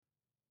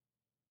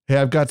Hey,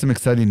 I've got some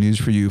exciting news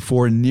for you.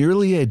 For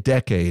nearly a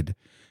decade,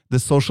 the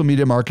Social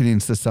Media Marketing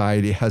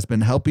Society has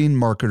been helping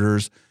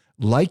marketers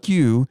like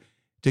you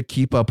to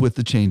keep up with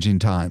the changing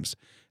times.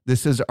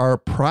 This is our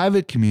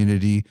private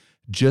community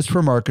just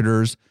for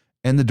marketers,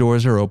 and the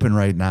doors are open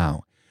right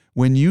now.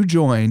 When you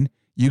join,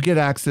 you get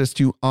access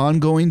to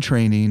ongoing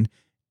training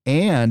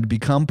and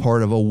become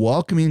part of a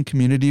welcoming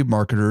community of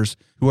marketers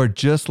who are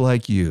just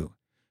like you.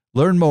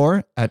 Learn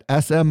more at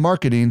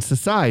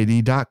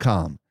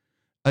smmarketingsociety.com.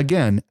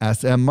 Again,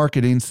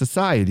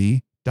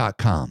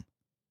 smmarketingsociety.com.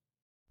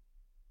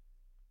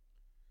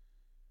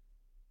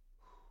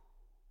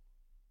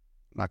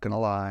 Not going to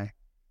lie,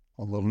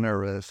 I'm a little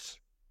nervous.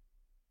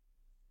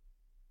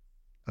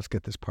 Let's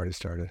get this party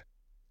started.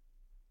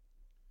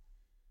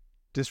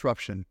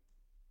 Disruption.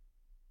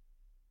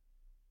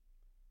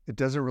 It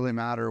doesn't really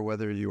matter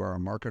whether you are a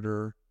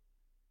marketer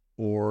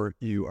or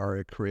you are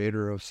a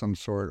creator of some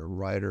sort, a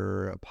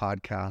writer, a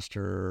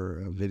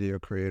podcaster, a video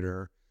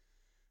creator,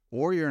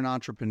 or you're an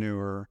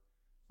entrepreneur.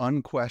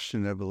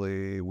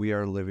 Unquestionably, we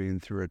are living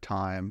through a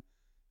time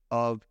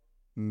of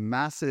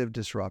massive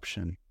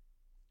disruption.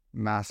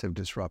 Massive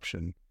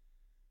disruption.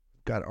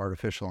 We've got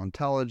artificial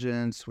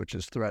intelligence, which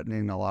is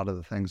threatening a lot of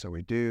the things that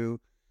we do.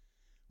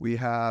 We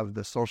have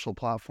the social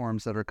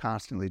platforms that are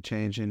constantly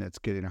changing. It's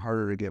getting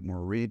harder to get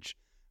more reach,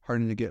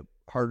 harder to get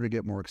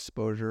more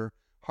exposure,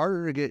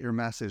 harder to get your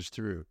message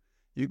through.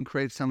 You can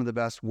create some of the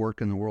best work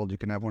in the world. You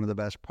can have one of the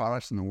best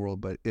products in the world,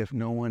 but if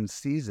no one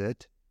sees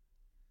it,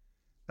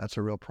 that's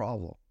a real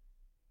problem.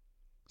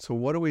 So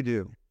what do we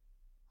do?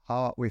 How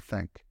ought we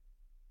think?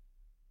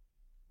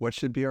 What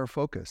should be our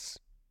focus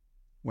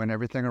when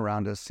everything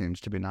around us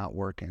seems to be not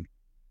working?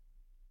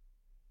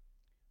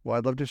 Well,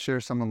 I'd love to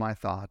share some of my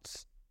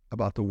thoughts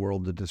about the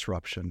world of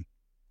disruption.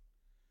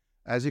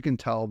 As you can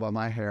tell by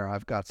my hair,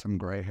 I've got some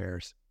gray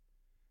hairs.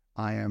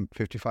 I am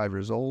 55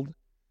 years old.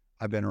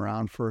 I've been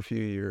around for a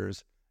few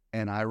years,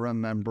 and I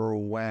remember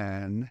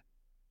when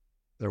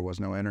there was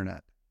no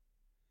internet.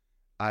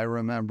 I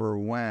remember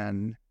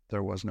when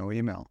there was no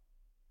email.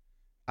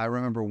 I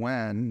remember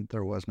when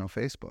there was no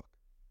Facebook.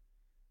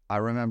 I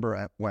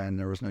remember when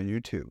there was no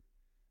YouTube.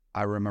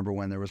 I remember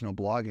when there was no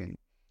blogging.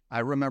 I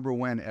remember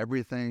when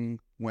everything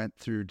went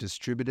through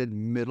distributed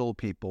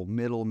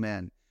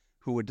middlemen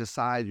who would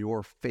decide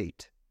your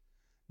fate.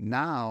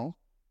 Now,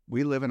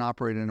 we live and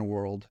operate in a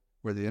world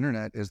where the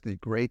internet is the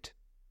great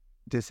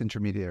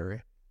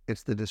disintermediary.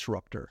 It's the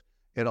disruptor.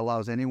 It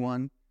allows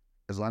anyone,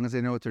 as long as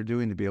they know what they're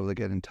doing, to be able to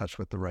get in touch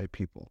with the right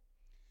people.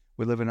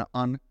 We live in an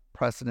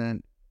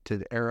unprecedented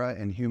era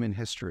in human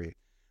history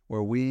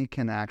where we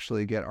can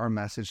actually get our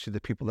message to the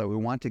people that we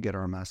want to get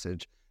our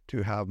message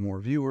to, have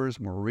more viewers,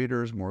 more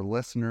readers, more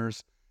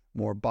listeners,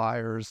 more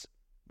buyers,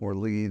 more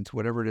leads,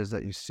 whatever it is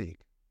that you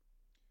seek.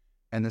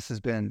 And this has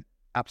been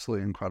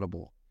absolutely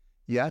incredible.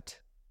 Yet,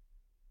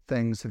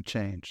 things have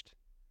changed.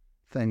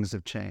 Things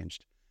have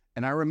changed.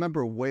 And I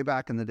remember way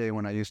back in the day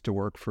when I used to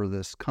work for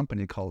this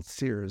company called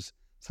Sears.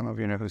 Some of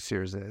you know who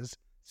Sears is.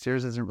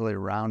 Sears isn't really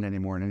around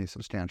anymore in any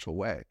substantial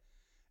way.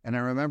 And I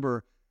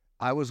remember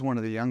I was one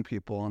of the young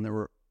people,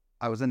 and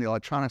I was in the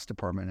electronics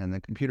department and the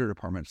computer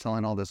department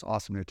selling all this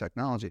awesome new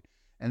technology.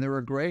 And there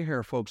were gray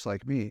hair folks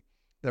like me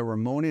that were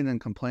moaning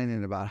and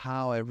complaining about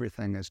how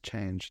everything has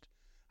changed,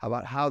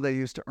 about how they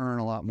used to earn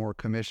a lot more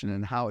commission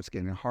and how it's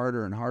getting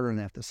harder and harder and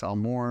they have to sell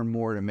more and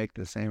more to make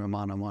the same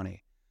amount of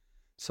money.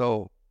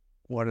 So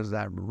what does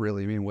that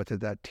really mean? What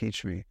did that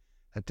teach me?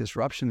 That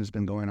disruption has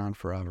been going on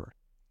forever.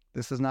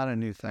 This is not a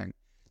new thing.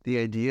 The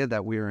idea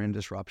that we are in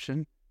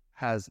disruption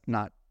has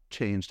not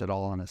changed at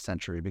all in a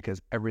century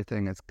because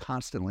everything is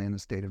constantly in a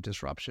state of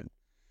disruption.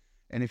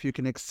 And if you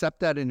can accept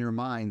that in your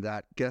mind,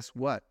 that guess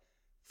what?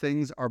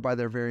 Things are by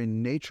their very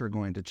nature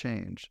going to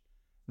change.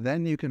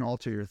 Then you can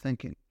alter your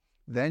thinking.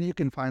 Then you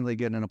can finally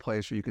get in a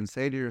place where you can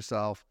say to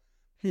yourself,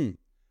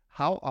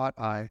 how ought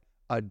I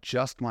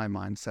adjust my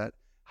mindset?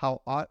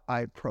 How ought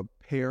I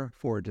prepare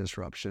for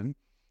disruption?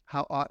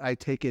 How ought I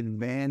take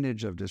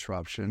advantage of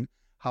disruption?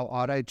 How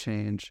ought I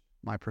change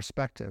my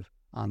perspective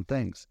on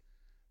things?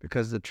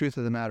 Because the truth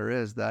of the matter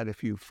is that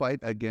if you fight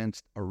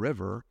against a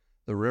river,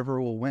 the river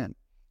will win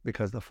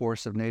because the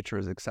force of nature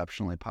is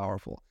exceptionally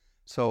powerful.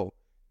 So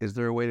is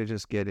there a way to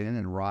just get in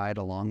and ride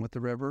along with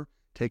the river,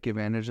 take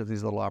advantage of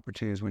these little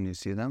opportunities when you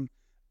see them?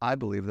 I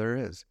believe there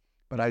is.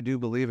 But I do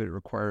believe it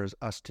requires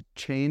us to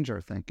change our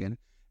thinking. It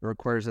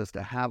requires us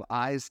to have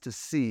eyes to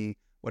see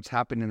what's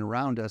happening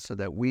around us so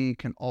that we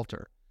can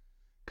alter.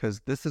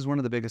 Because this is one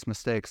of the biggest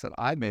mistakes that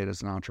I made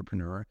as an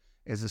entrepreneur,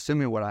 is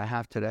assuming what I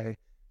have today,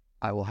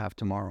 I will have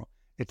tomorrow.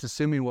 It's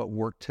assuming what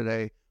worked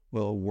today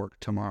will work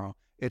tomorrow.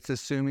 It's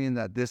assuming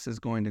that this is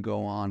going to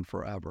go on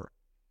forever.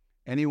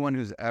 Anyone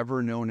who's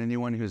ever known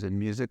anyone who's a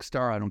music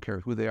star, I don't care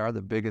who they are,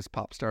 the biggest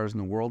pop stars in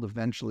the world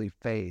eventually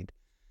fade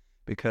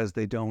because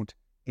they don't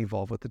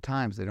evolve with the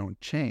times. They don't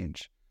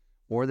change,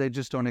 or they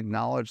just don't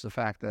acknowledge the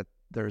fact that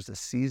there's a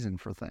season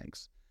for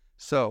things.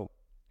 So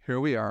here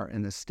we are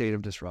in this state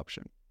of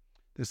disruption,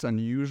 this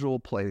unusual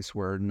place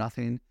where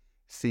nothing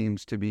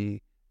seems to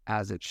be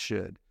as it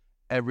should.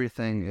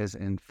 Everything is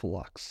in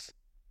flux.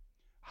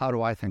 How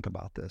do I think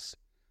about this?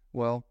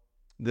 Well,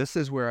 this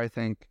is where I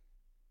think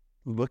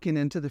looking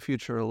into the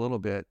future a little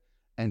bit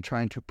and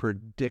trying to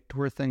predict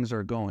where things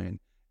are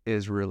going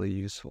is really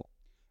useful.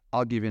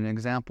 I'll give you an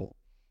example.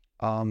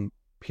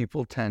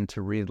 People tend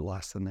to read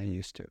less than they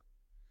used to.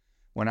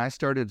 When I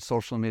started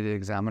Social Media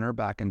Examiner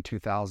back in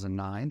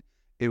 2009,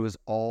 it was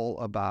all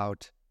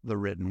about the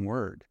written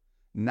word.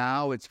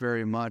 Now it's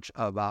very much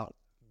about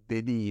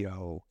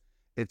video.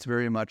 It's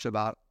very much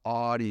about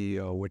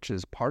audio, which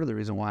is part of the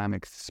reason why I'm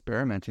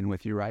experimenting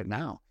with you right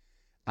now.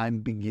 I'm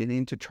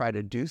beginning to try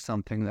to do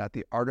something that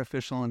the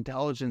artificial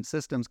intelligence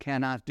systems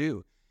cannot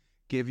do.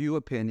 Give you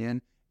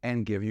opinion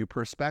and give you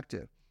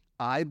perspective.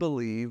 I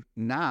believe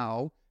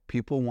now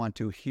people want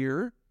to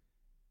hear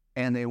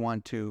and they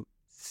want to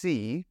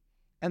see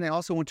and they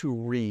also want to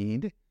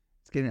read.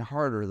 It's getting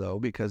harder though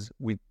because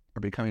we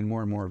are becoming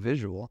more and more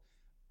visual.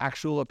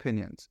 Actual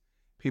opinions.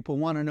 People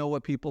want to know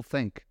what people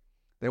think.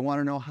 They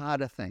want to know how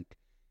to think.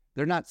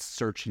 They're not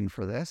searching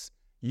for this.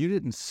 You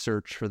didn't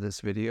search for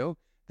this video.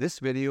 This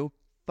video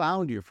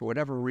found you for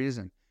whatever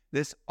reason.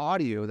 This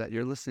audio that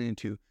you're listening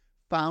to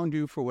found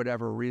you for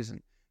whatever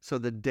reason. So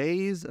the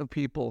days of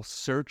people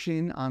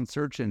searching on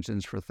search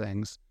engines for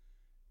things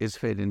is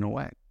fading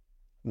away.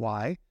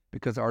 Why?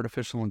 Because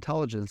artificial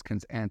intelligence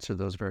can answer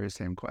those very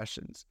same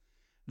questions.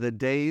 The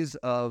days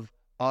of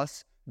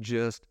us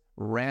just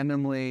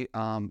randomly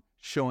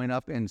showing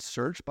up in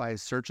search by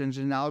search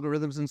engine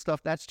algorithms and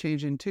stuff, that's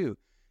changing too.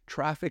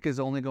 Traffic is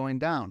only going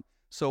down.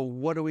 So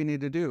what do we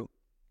need to do?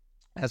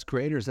 As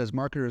creators, as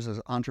marketers,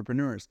 as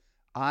entrepreneurs,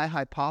 I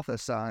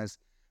hypothesize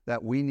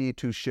that we need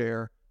to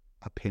share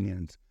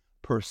opinions,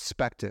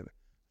 perspective,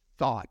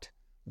 thought,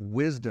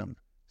 wisdom,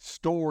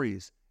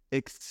 stories,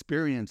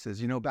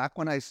 experiences. You know, back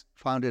when I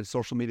founded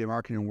Social Media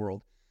Marketing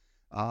World,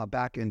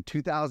 back in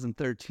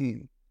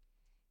 2013,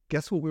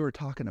 guess what we were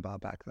talking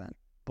about back then?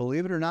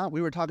 Believe it or not,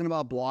 we were talking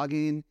about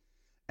blogging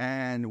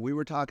and we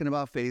were talking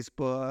about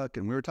Facebook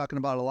and we were talking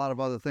about a lot of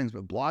other things,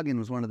 but blogging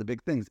was one of the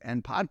big things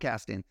and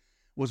podcasting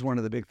was one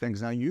of the big things.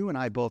 Now, you and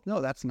I both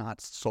know that's not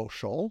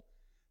social.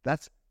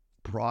 That's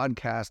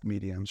broadcast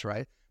mediums,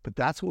 right? But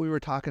that's what we were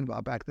talking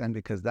about back then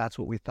because that's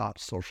what we thought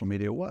social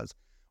media was.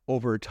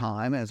 Over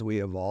time, as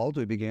we evolved,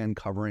 we began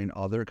covering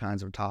other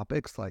kinds of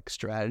topics like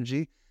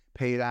strategy,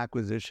 paid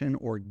acquisition,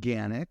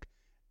 organic,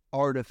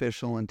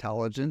 artificial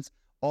intelligence,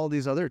 all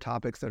these other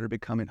topics that are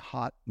becoming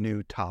hot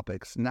new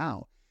topics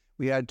now.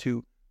 We had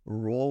to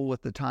roll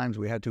with the times.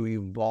 We had to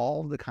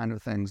evolve the kind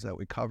of things that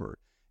we covered.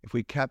 If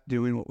we kept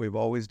doing what we've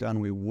always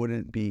done, we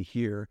wouldn't be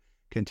here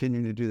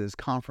continuing to do this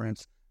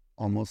conference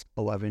almost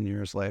 11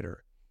 years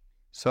later.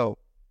 So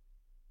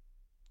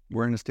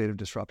we're in a state of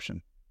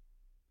disruption.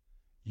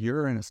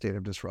 You're in a state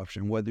of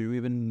disruption, whether you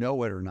even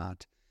know it or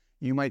not.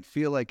 You might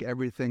feel like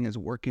everything is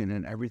working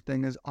and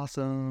everything is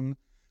awesome,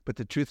 but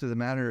the truth of the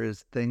matter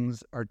is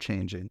things are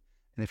changing.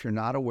 And if you're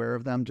not aware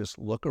of them, just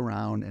look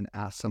around and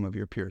ask some of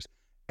your peers.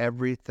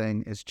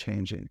 Everything is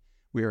changing.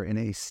 We are in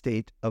a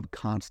state of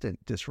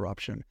constant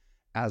disruption.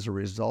 As a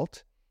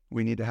result,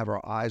 we need to have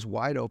our eyes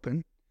wide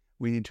open.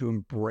 We need to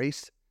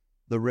embrace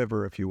the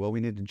river, if you will.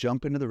 We need to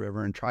jump into the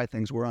river and try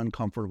things we're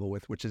uncomfortable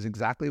with, which is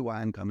exactly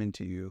why I'm coming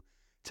to you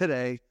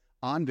today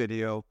on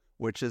video,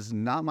 which is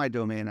not my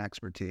domain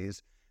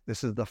expertise.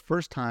 This is the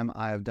first time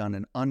I have done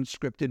an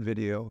unscripted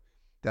video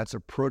that's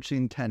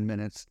approaching 10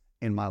 minutes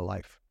in my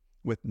life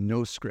with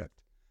no script.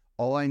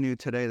 All I knew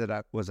today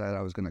was that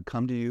I was going to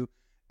come to you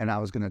and I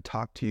was going to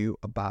talk to you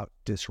about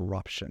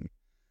disruption.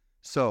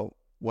 So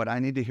what I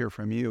need to hear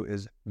from you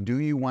is, do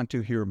you want to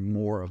hear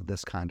more of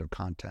this kind of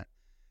content?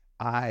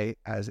 I,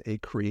 as a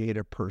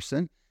creative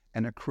person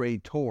and a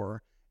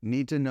creator,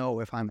 need to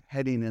know if I'm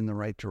heading in the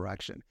right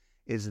direction.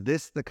 Is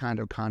this the kind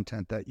of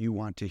content that you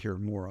want to hear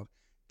more of?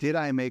 Did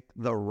I make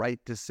the right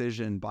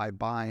decision by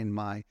buying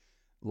my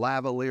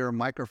lavalier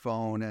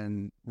microphone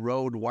and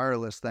Rode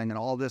wireless thing and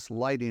all this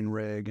lighting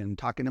rig and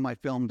talking to my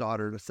film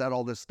daughter to set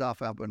all this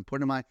stuff up and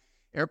putting my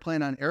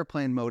airplane on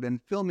airplane mode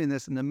and filming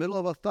this in the middle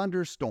of a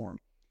thunderstorm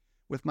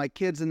with my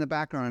kids in the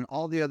background and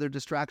all the other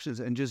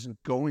distractions and just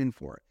going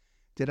for it?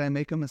 Did I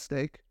make a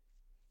mistake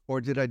or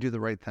did I do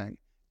the right thing?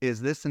 Is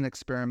this an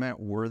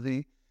experiment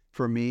worthy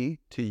for me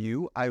to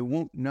you? I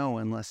won't know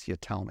unless you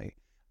tell me.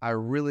 I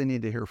really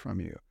need to hear from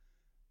you.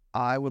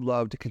 I would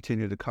love to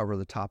continue to cover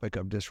the topic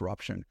of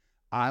disruption.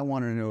 I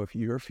want to know if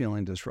you're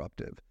feeling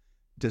disrupted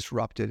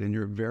in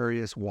your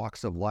various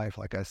walks of life.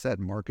 Like I said,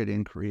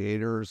 marketing,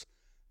 creators,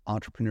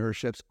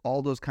 entrepreneurships,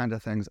 all those kind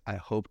of things I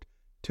hoped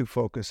to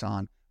focus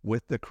on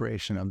with the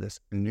creation of this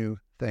new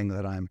thing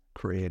that I'm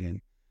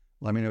creating.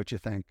 Let me know what you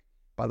think.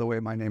 By the way,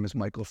 my name is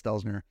Michael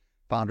Stelzner,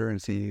 founder and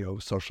CEO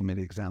of Social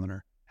Media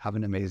Examiner. Have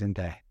an amazing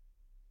day.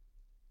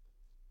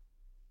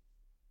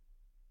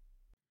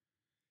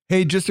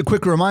 Hey, just a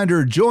quick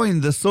reminder, join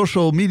the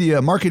Social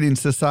Media Marketing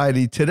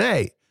Society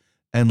today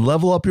and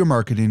level up your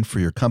marketing for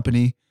your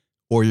company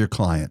or your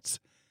clients.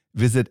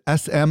 Visit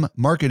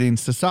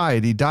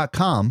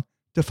smmarketingsociety.com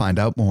to find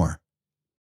out more.